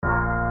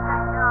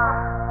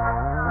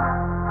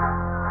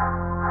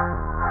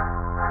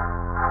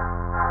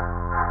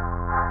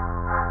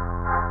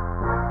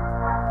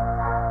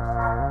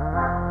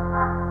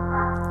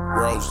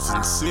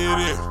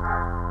city.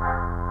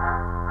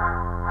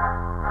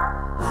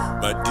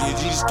 My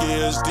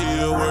digi-scale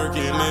still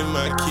working in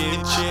my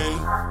kitchen.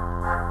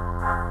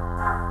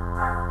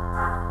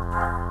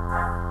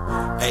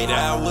 8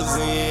 hours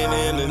in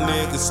and the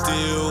nigga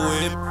still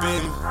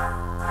whipping.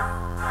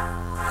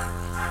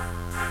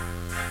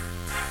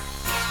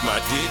 My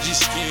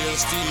digi-scale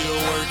still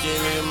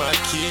working in my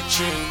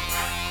kitchen.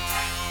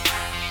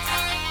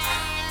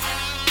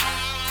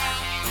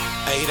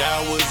 8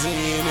 hours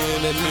in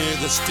and the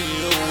nigga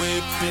still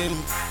whipping.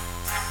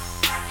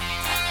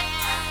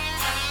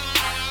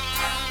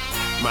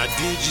 My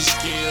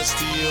digi-scale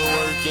still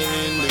working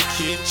in the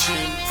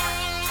kitchen.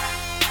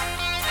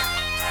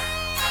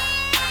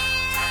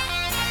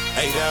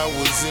 8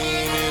 hours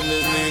in and the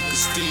nigga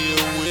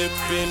still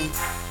whipping.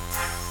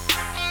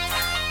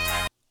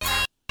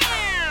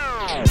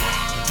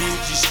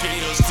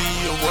 Digi-scale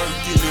still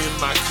working in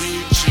my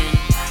kitchen.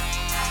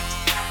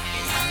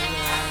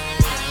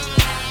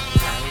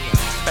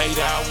 8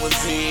 hours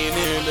in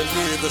and the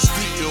nigga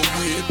still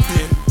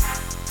whipping.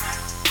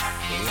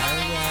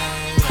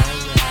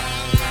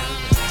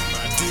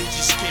 My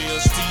digi-scale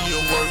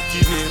still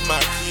working in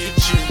my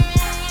kitchen.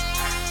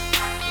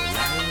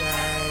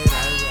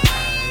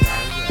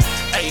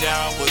 8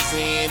 hours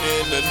in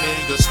and the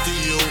nigga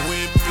still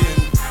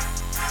whipping.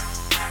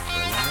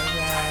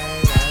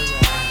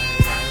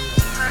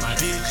 My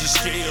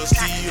digi-scale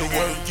still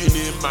working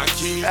in my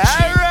kitchen.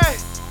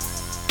 Alright.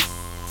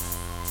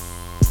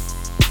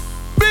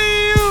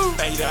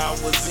 8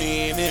 hours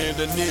in and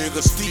the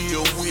nigga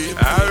still whipping.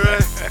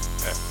 Alright.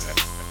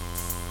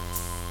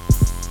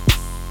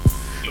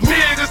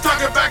 Niggas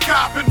talking about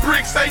copping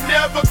bricks, they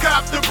never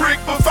copped a brick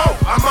before.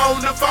 I'm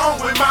on the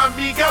phone with my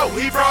amigo,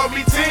 he brought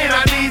me 10,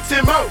 I need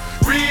 10 more.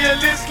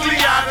 Realistically,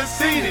 I done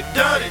seen it,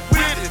 done it,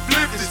 with it,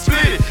 flipped it,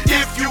 split it.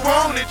 If you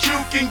want it, you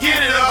can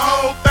get it, the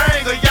whole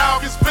thing, or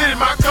y'all can split it.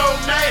 My code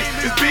name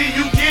is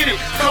B.U. Get it.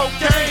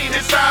 Cocaine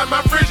inside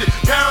my fridge,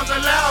 pounds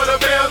are loud, the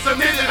bells are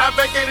midget. I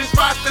vacated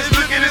spots that's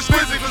looking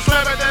exquisite, cause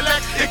slap at that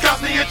lack. It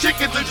cost me a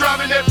chicken to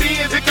drive in that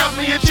Benz, it cost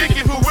me a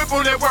chicken who whip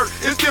on that work.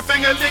 It's still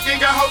finger licking,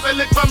 got hoes that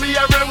lick for me,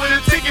 I ran with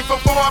a ticket. For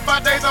 4 or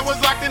 5 days I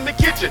was locked in the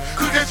kitchen,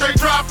 cooking straight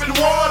dropping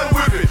water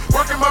whipping,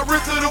 working my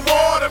wrist to the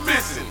water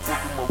missing.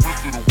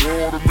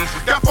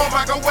 Got 4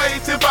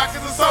 microwaves, 10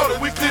 boxes of soda.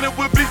 We clean up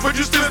with beef, but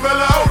you still smell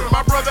the odor.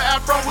 My brother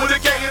Afro with a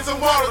K and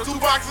some water, 2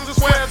 boxes of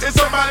sweats and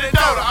somebody's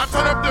daughter. I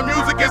turn up the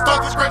music and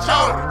start to scratch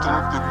harder.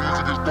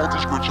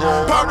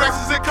 Pop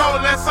racks and cola,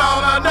 that's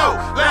all I know.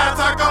 Last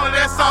talk on it,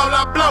 that's all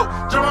I blow.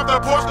 Jump off the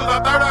porch cause I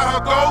third out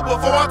her gold.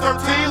 Before I turned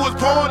 10, was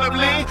pouring them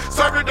lean,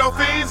 serving dope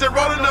fiends and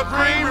rolling up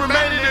green.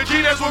 Remaining a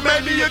G, that's what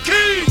made me a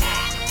king.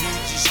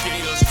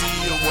 Digi-scale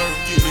still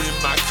working in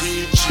my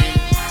kitchen.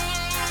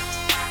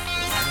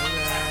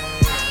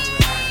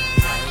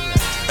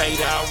 8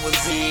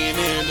 hours in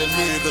and the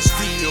nigga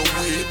still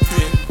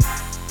whipping.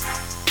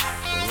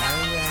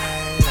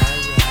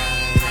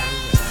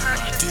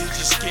 My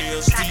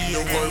digi-scale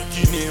still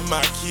working in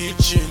my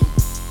kitchen.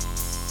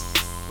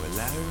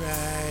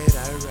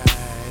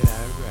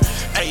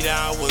 8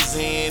 hours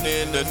in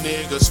and the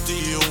nigga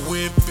still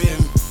whipping.